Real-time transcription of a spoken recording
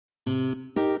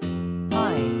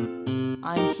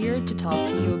talk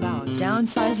to you about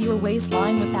Downsize Your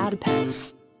Waistline with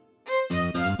Adipex.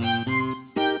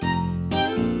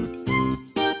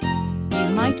 You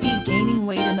might be gaining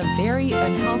weight in a very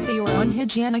unhealthy or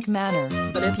unhygienic manner,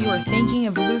 but if you are thinking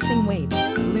of losing weight,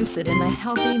 lose it in a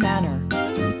healthy manner.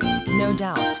 No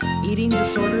doubt, eating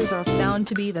disorders are found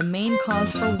to be the main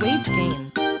cause for weight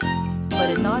gain.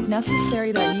 But it's not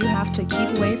necessary that you have to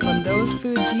keep away from those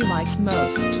foods you like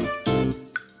most.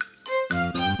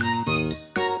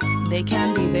 They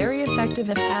can be very effective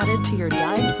if added to your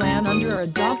diet plan under a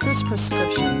doctor's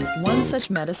prescription. One such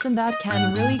medicine that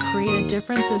can really create a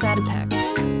difference is Adipex.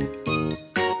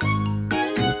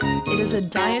 It is a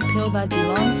diet pill that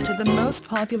belongs to the most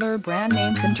popular brand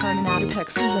name Conternin.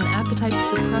 Adipex is an appetite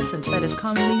suppressant that is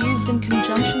commonly used in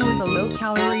conjunction with a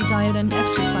low-calorie diet and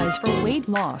exercise for weight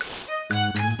loss.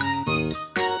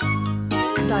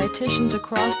 Dietitians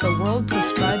across the world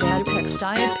prescribe Adipex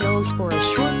diet pills for a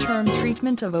short-term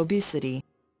treatment of obesity.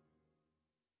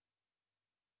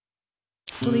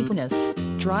 Sleepiness,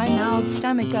 dry mouth,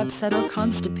 stomach upset or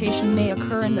constipation may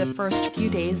occur in the first few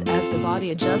days as the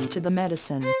body adjusts to the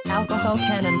medicine. Alcohol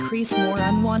can increase more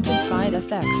unwanted side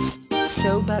effects,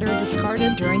 so better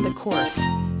discarded during the course.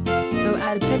 Though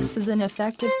Adipex is an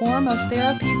effective form of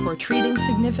therapy for treating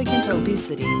significant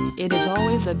obesity, it is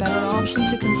always a better option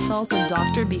to consult a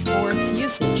doctor before its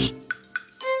usage.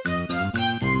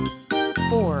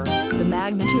 4. The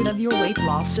magnitude of your weight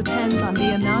loss depends on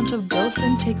the amount of dose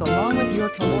intake along with your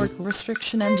caloric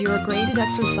restriction and your graded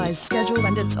exercise schedule,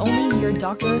 and it's only your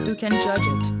doctor who can judge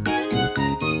it.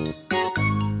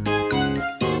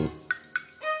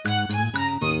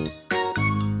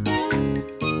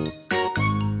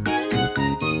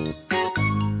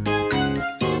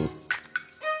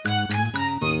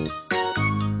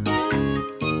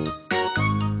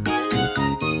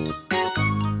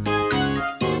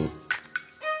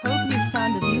 Hope you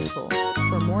found it useful.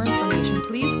 For more information,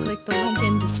 please click the link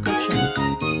in description.